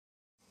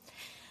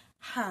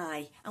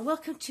Hi and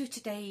welcome to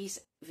today's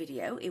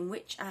video in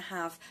which I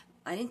have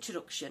an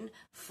introduction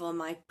for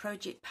my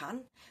project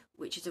pan,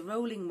 which is a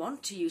rolling one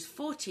to use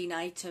 14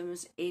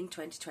 items in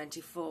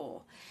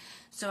 2024.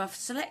 So I've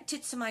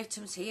selected some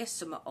items here,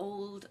 some are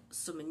old,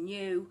 some are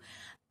new,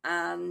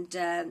 and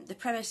the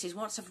premise is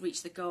once I've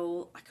reached the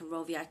goal I can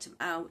roll the item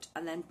out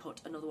and then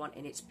put another one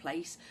in its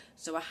place.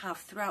 So I have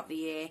throughout the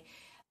year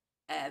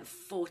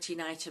 14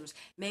 items.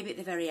 Maybe at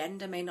the very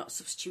end I may not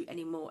substitute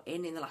any more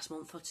in the last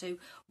month or two,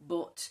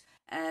 but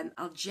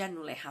I'll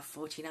generally have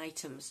 14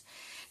 items.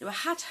 Now I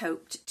had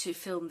hoped to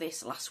film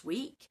this last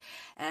week,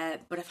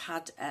 but I've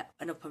had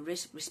an upper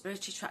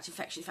respiratory tract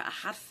infection. In fact,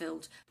 I had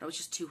filmed, but I was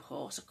just too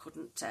hoarse, I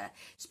couldn't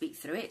speak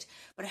through it.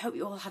 But I hope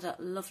you all had a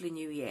lovely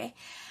new year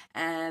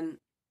and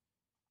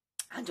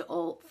are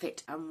all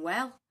fit and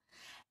well.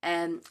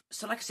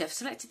 So like I said, I've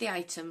selected the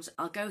items,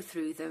 I'll go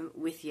through them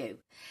with you.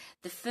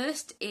 The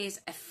first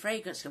is a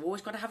fragrance. I've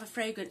always got to have a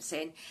fragrance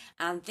in,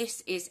 and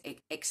this is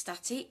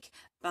Ecstatic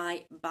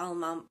by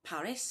Balmain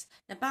Paris.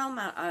 Now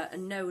Balmain are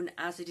known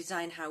as a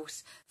design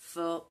house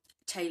for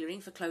tailoring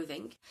for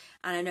clothing,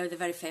 and I know they're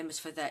very famous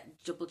for their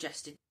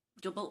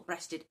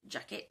double-breasted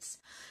jackets,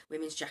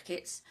 women's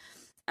jackets,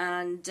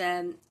 and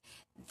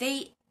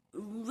they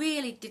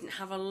really didn't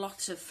have a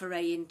lot of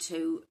foray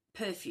into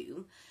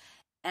perfume.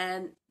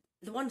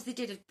 The ones they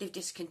did, they've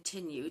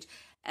discontinued,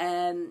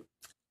 and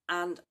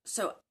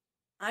so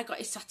I got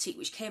Ecstatic,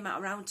 which came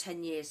out around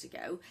 10 years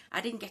ago.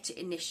 I didn't get it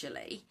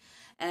initially.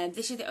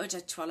 This is the Eau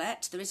de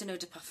Toilette. There is an Eau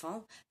de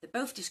Parfum. They're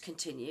both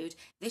discontinued.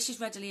 This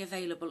is readily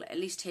available, at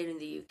least here in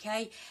the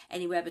UK,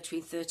 anywhere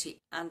between £30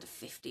 and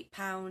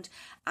 £50.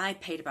 I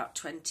paid about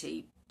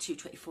 £22,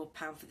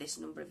 £24 for this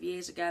a number of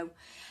years ago,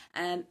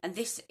 and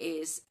this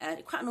is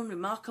quite an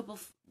unremarkable,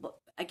 but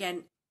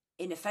again,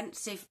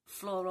 inoffensive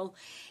floral.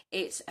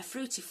 It's a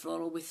fruity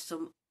floral with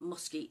some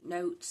musky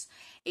notes.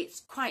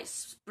 It's quite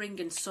spring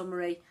and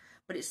summery,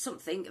 but it's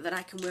something that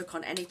I can work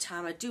on any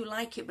time. I do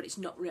like it, but it's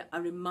not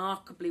a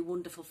remarkably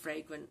wonderful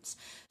fragrance.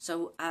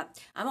 So I'm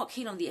not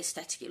keen on the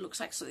aesthetic. It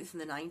looks like something from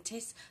the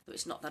 90s, though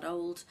it's not that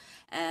old.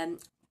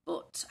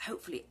 But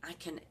hopefully I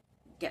can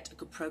get a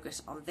good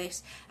progress on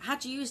this. I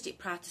had used it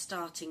prior to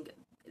starting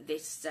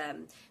this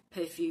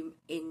perfume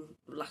in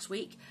last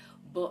week,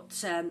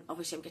 but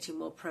obviously I'm getting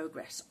more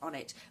progress on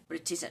it, but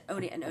it is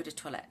only an Eau de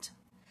Toilette.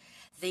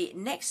 The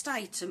next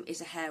item is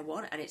a hair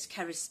one, and it's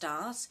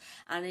Kerastase,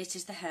 and it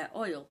is the hair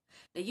oil.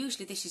 Now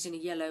usually this is in a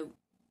yellow,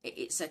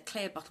 it's a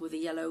clear bottle with a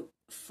yellow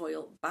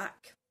foil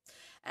back,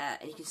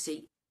 and you can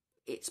see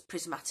it's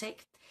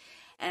prismatic.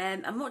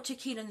 I'm not too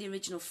keen on the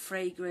original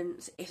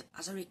fragrance,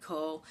 as I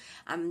recall,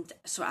 and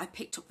so I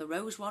picked up the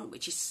rose one,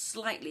 which is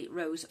slightly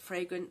rose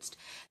fragranced.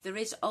 There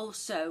is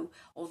also,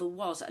 or there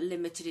was, a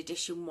limited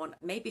edition one,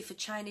 maybe for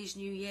Chinese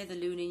New Year, the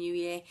Lunar New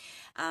Year,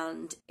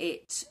 and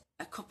it,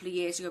 a couple of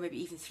years ago,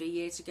 maybe even 3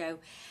 years ago,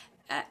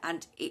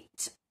 and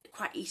it,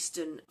 quite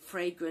Eastern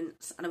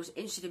fragrance, and I was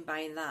interested in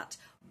buying that,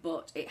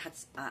 but it had,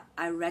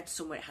 I read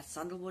somewhere it had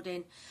sandalwood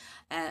in,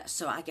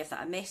 so I gave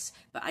that a miss.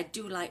 But I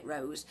do like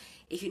rose.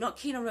 If you're not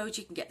keen on rose,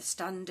 you can get the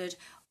standard,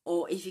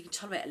 or if you can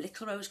tolerate a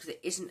little rose, because it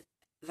isn't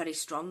very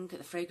strong,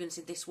 the fragrance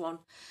in this one.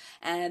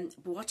 But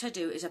what I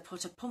do is I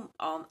put a pump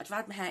on, I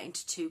divide my hair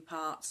into two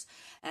parts,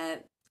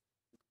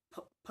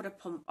 put a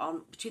pump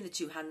on between the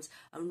two hands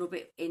and rub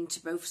it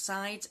into both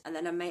sides, and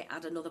then I may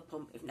add another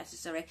pump if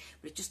necessary,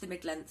 but it's just the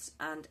mid-lengths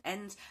and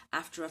ends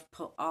after I've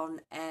put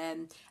on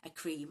a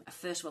cream. I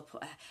first of all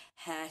put a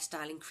hair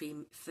styling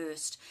cream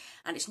first,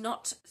 and it's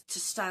not to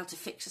style to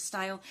fix a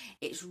style,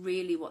 it's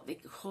really what they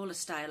call a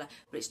styler,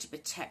 but it's to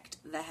protect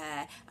the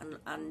hair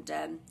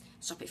and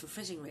stop it from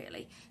frizzing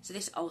really. So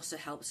this also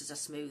helps as a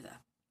smoother.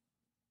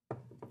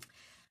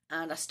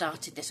 And I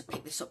started this, I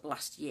picked this up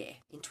last year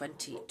in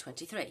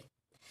 2023.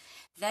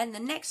 Then the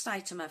next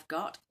item I've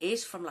got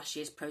is from last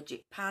year's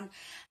project pan,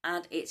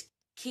 and it's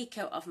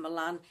Kiko of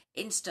Milan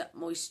Instant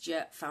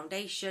Moisture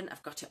Foundation.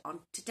 I've got it on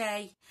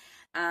today,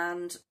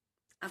 and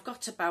I've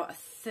got about a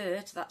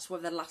third. That's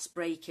where the last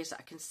break is.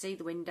 I can see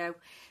the window,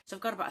 so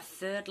I've got about a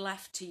third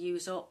left to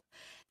use up.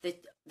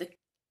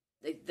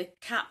 The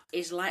cap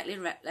is lightly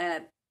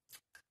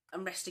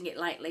I'm resting it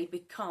lightly,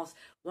 because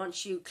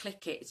once you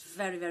click it, it's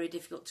very, very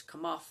difficult to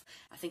come off.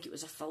 I think it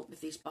was a fault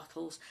with these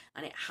bottles,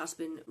 and it has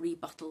been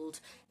rebottled.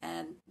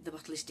 The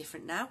bottle is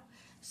different now.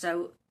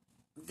 So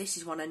this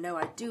is one I know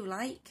I do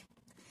like.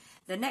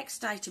 The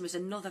next item is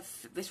another,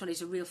 this one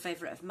is a real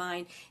favourite of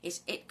mine.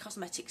 It's It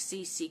Cosmetics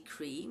CC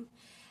Cream.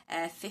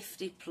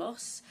 50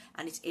 plus,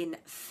 and it's in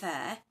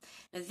Fair.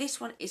 Now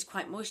this one is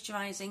quite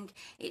moisturising.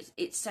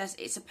 It says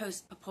it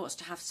purports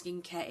to have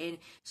skincare in,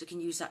 so you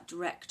can use that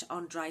direct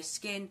on dry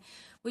skin,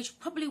 which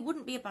probably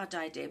wouldn't be a bad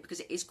idea because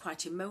it is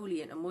quite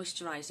emollient and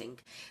moisturising.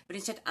 But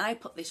instead I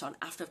put this on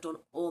after I've done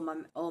all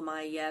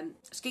my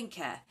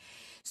skincare.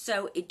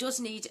 So it does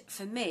need,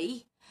 for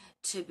me,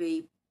 to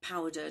be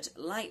powdered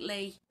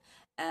lightly,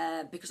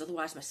 because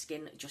otherwise my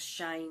skin just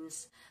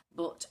shines.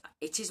 but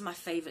it is my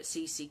favourite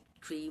CC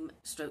cream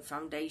stroke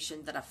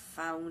foundation that I've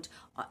found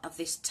of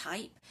this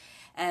type.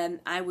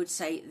 I would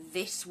say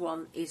this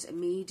one is a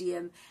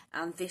medium,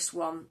 and this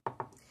one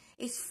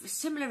is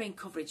similar in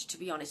coverage, to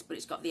be honest, but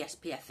it's got the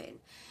SPF in.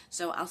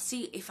 So I'll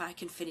see if I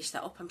can finish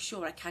that up. I'm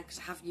sure I can, because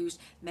I have used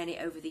many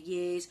over the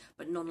years,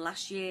 but none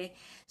last year.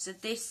 So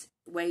this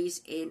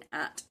weighs in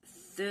at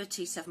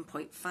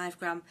 37.5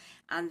 gram,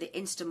 and the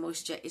Insta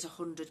Moisture is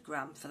 100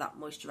 gram for that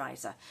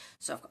moisturiser.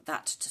 So I've got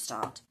that to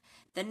start.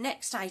 The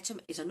next item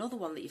is another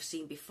one that you've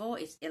seen before.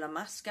 It's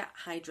Illamasqua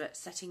Hydra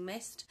Setting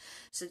Mist.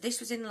 So this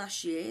was in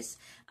last year's,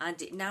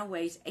 and it now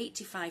weighs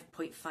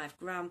 85.5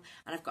 gram,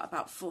 and I've got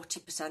about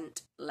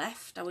 40%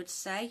 left, I would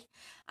say,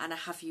 and I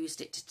have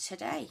used it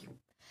today.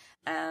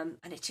 And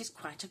it is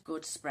quite a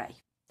good spray.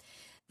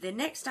 The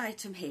next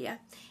item here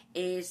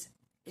is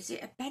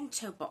it a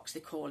bento box, they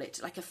call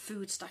it, like a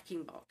food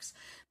stacking box,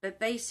 but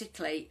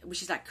basically,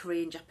 which is like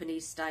Korean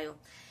Japanese style.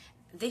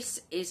 This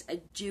is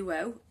a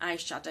duo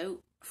eyeshadow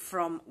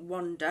from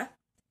Wonder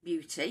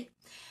Beauty,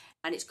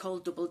 and it's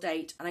called Double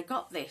Date, and I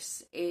got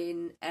this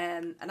in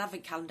an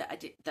advent calendar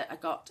that I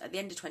got at the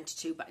end of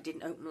 22, but I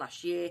didn't open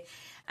last year.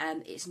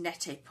 It's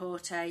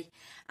Net-a-Porter,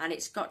 and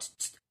it's got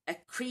a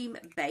cream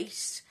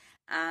base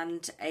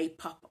and a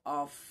pop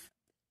of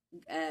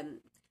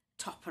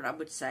topper, I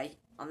would say,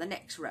 on the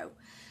next row.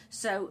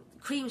 So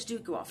creams do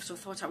go off, so I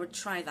thought I would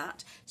try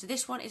that. So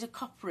this one is a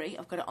coppery,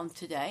 I've got it on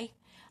today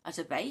as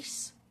a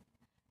base.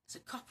 It's a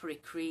coppery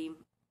cream.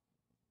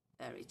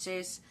 There it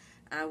is.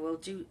 I will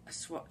do a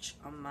swatch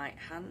on my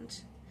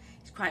hand.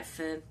 It's quite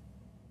firm.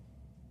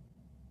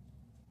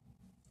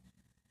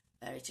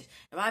 There it is.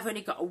 Now I've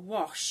only got a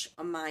wash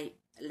on my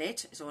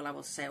lid, is all I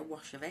will say, a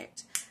wash of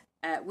it,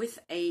 with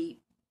a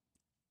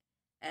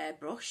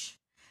brush,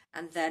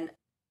 and then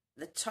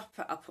the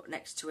topper I'll put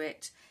next to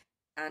it,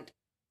 and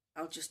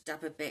I'll just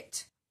dab a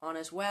bit on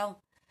as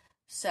well.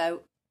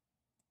 So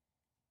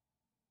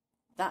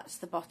that's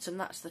the bottom,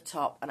 that's the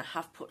top, and I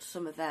have put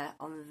some of there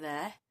on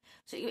there.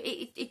 So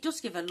it does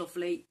give a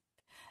lovely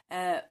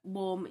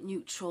warm,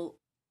 neutral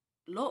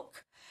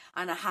look.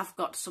 And I have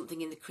got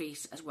something in the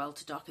crease as well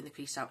to darken the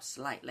crease out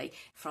slightly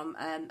from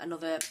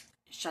another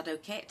shadow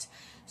kit.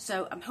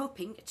 So I'm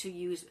hoping to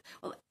use,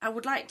 well, I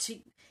would like to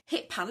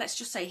hit pan, let's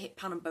just say hit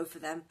pan on both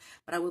of them,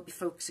 but I will be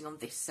focusing on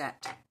this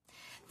set.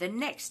 The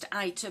next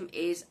item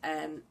is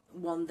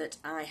one that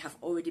I have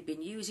already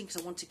been using because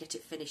I want to get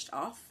it finished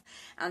off.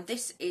 And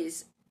this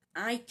is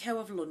Ico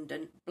of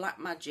London Black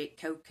Magic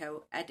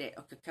Cocoa Edit,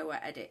 or Cocoa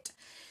Edit.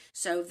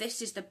 So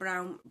this is the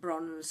brown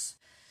bronze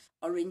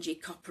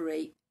orangey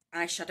coppery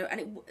eyeshadow,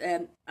 and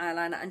it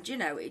eyeliner, and you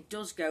know, it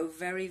does go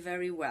very,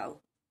 very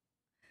well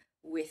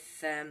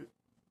with the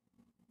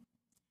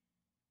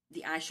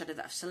eyeshadow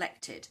that I've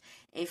selected.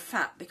 In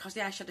fact, because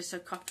the eyeshadow is so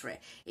coppery,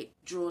 it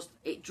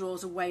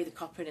draws away the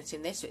copperiness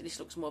in this, so this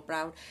looks more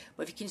brown.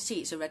 But if you can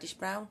see, it's a reddish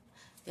brown,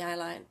 the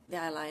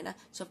eyeliner.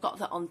 So I've got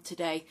that on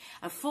today.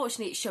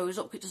 Unfortunately, it shows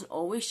up. It doesn't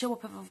always show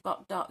up if I've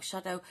got dark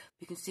shadow.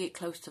 You can see it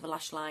close to the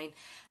lash line.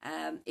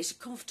 It's a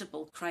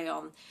comfortable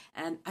crayon.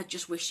 I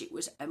just wish it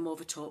was more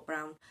of a taupe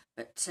brown,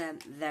 but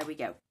there we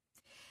go.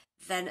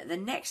 Then the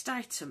next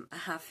item I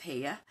have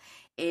here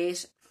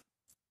is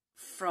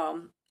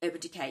from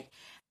Urban Decay,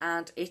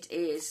 and it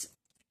is,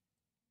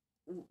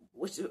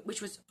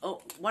 which was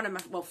one of my,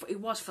 well, it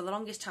was for the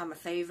longest time my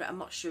favourite. I'm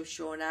not so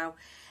sure now,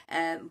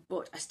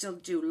 but I still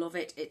do love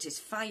it. It is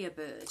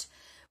Firebird,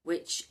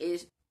 which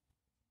is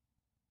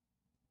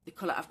the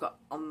colour I've got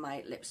on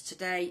my lips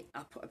today.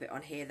 I'll put a bit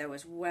on here though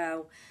as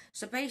well.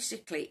 So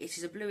basically it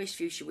is a bluish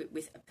fuchsia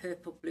with a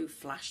purple blue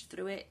flash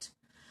through it.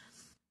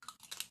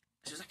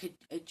 So it's like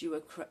a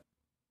duo.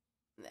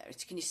 There,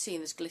 can you see?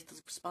 And there's glitter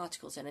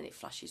particles in, and it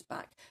flashes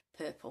back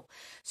purple.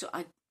 So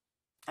I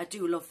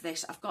do love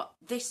this. I've got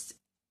this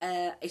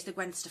is the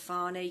Gwen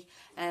Stefani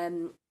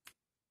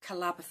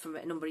collab from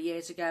a number of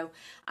years ago,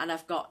 and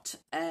I've got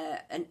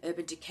an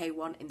Urban Decay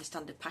one in the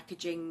standard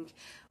packaging,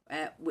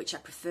 which I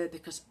prefer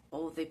because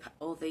all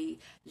the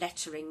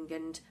lettering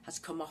and has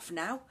come off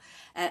now.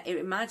 It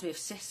reminds me of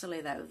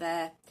Sicily though.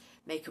 Their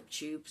makeup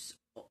tubes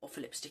or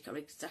for lipstick are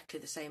exactly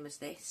the same as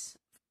this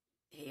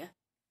here.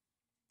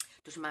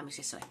 Does remind me of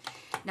Sicily.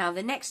 Now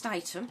the next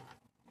item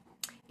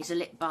is a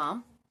lip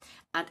balm,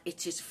 and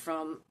it is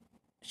from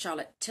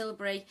Charlotte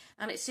Tilbury,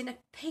 and it's in a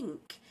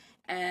pink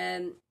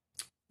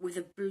with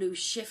a blue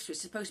shift. So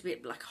it's supposed to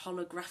be like a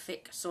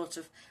holographic sort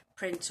of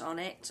print on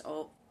it,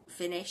 or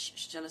finish,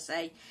 shall I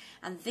say.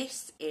 And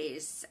this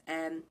is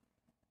a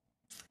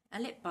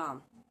lip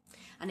balm,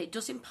 and it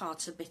does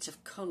impart a bit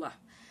of colour.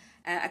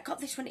 I got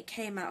this when it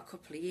came out a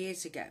couple of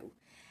years ago.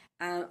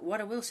 What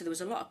I will say, there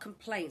was a lot of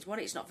complaints. One,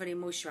 it's not very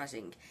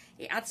moisturising.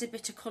 It adds a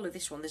bit of colour,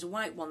 this one. There's a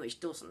white one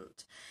which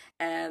doesn't.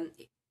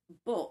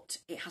 But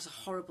it has a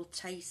horrible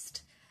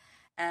taste.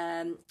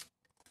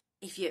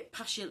 If you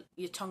pass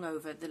your tongue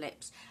over the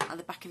lips and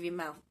the back of your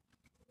mouth,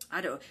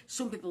 I don't know.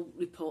 Some people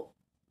report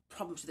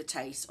problems with the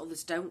taste,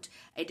 others don't.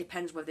 It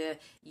depends whether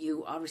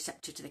you are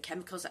receptive to the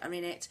chemicals that are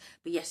in it.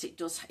 But yes, it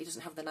does. It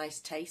doesn't have the nice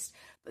taste.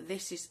 But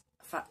this is,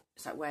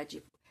 it's like, where do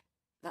you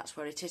that's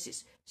where it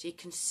is. So you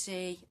can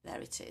see,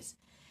 there it is.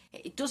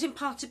 It does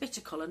impart a bit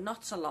of colour,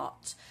 not a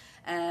lot.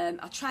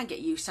 I'll try and get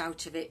use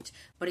out of it,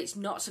 but it's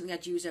not something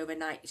I'd use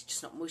overnight. It's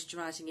just not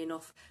moisturising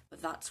enough,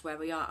 but that's where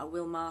we are. I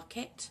will mark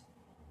it.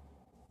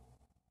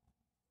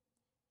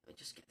 Let me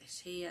just get this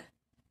here.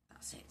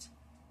 That's it.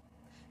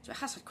 So it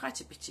has had quite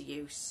a bit of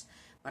use,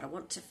 but I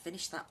want to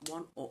finish that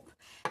one up.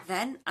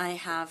 Then I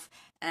have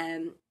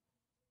a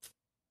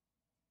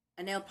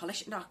nail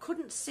polish. Now, I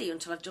couldn't see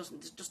until I've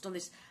just done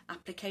this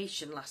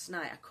application last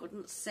night. I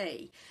couldn't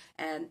see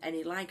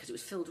any line because it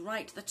was filled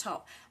right to the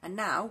top. And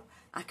now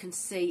I can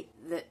see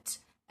that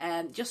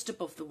just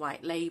above the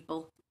white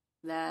label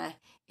there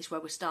is where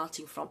we're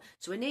starting from.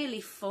 So we're nearly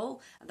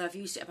full, and I've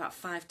used it about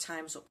 5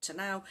 times up to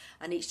now.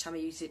 And each time I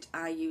use it,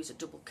 I use a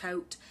double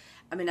coat.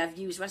 I mean, I've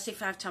used, when I say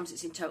 5 times,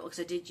 it's in total, because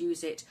I did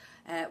use it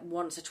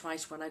once or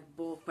twice when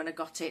I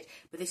got it.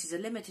 But this is a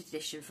limited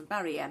edition from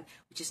Barry M,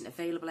 which isn't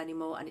available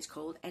anymore, and it's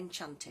called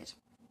Enchanted.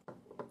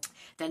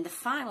 Then the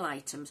final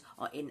items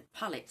are in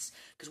palettes,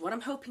 because what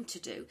I'm hoping to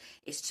do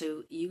is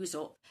to use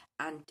up,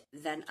 and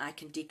then I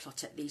can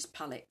declutter these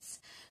palettes.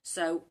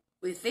 So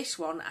with this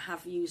one, I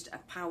have used a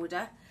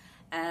powder.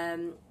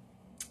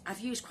 I've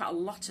used quite a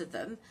lot of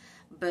them,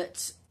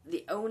 but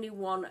the only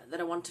one that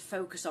I want to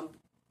focus on,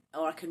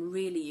 or I can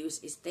really use,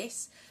 is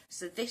this.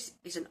 So this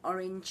is an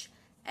orange,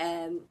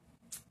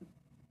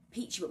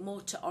 peachy but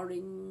more to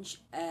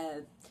orange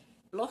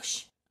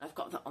blush. I've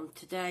got that on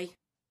today,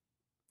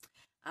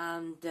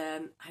 and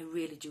I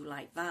really do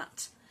like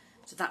that.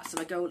 So that's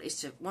my goal,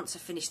 is to, once I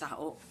finish that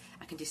up,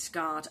 I can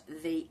discard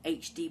the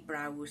HD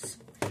Brows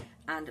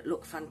and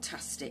look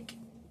fantastic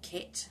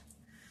kit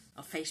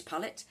or face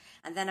palette.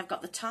 And then I've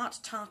got the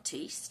Tarte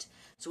Tartiste.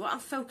 So what I'm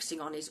focusing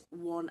on is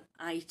one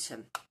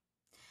item,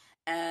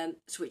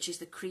 which is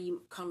the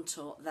cream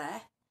contour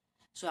there.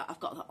 So I've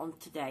got that on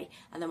today.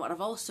 And then what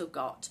I've also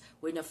got,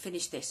 when I've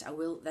finished this, I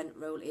will then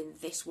roll in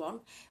this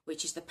one,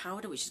 which is the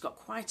powder, which has got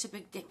quite a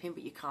big dip in,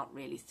 but you can't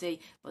really see,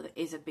 but there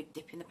is a big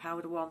dip in the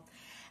powder one.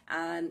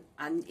 And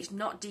it's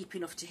not deep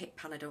enough to hit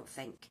pan, I don't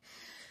think.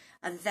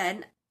 And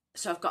then,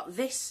 so I've got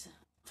this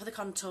for the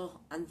contour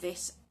and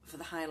this for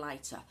the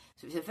highlighter.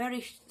 So it's a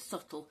very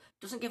subtle,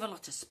 doesn't give a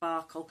lot of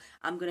sparkle.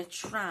 I'm going to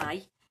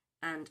try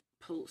and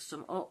pull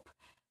some up.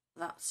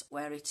 That's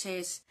where it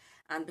is.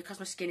 And because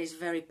my skin is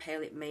very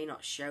pale, it may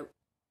not show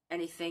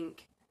anything.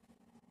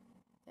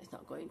 It's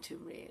not going to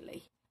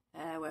really.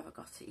 Where have I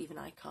got it? Even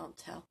I can't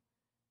tell.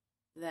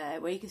 There,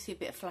 where you can see a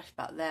bit of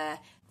flashback there.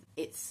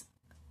 It's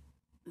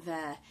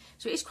there.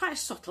 So it's quite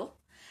subtle,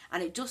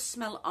 and it does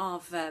smell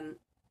of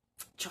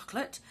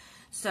chocolate.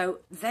 So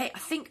I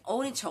think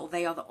all in total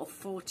they are of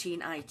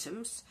 14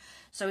 items.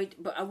 So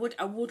but I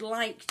would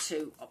like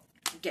to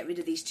get rid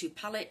of these 2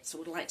 palettes. I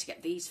would like to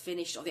get these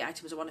finished, or the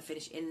items I want to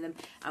finish in them.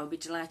 I would be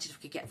delighted if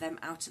we could get them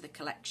out of the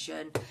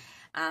collection.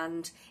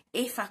 And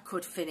if I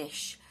could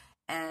finish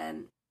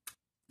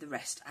the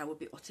rest, I would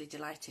be utterly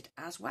delighted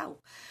as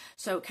well.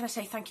 So can I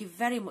say thank you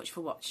very much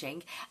for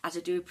watching, as I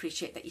do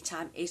appreciate that your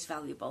time is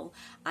valuable,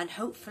 and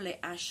hopefully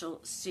I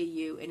shall see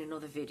you in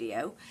another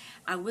video.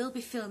 I will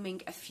be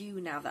filming a few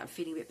now that I'm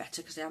feeling a bit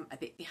better, because I'm a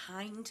bit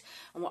behind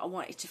on what I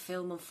wanted to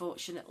film,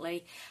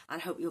 unfortunately,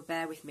 and I hope you'll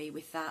bear with me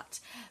with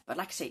that. But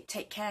like I say,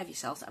 take care of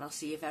yourselves, and I'll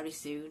see you very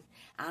soon,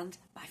 and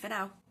bye for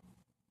now.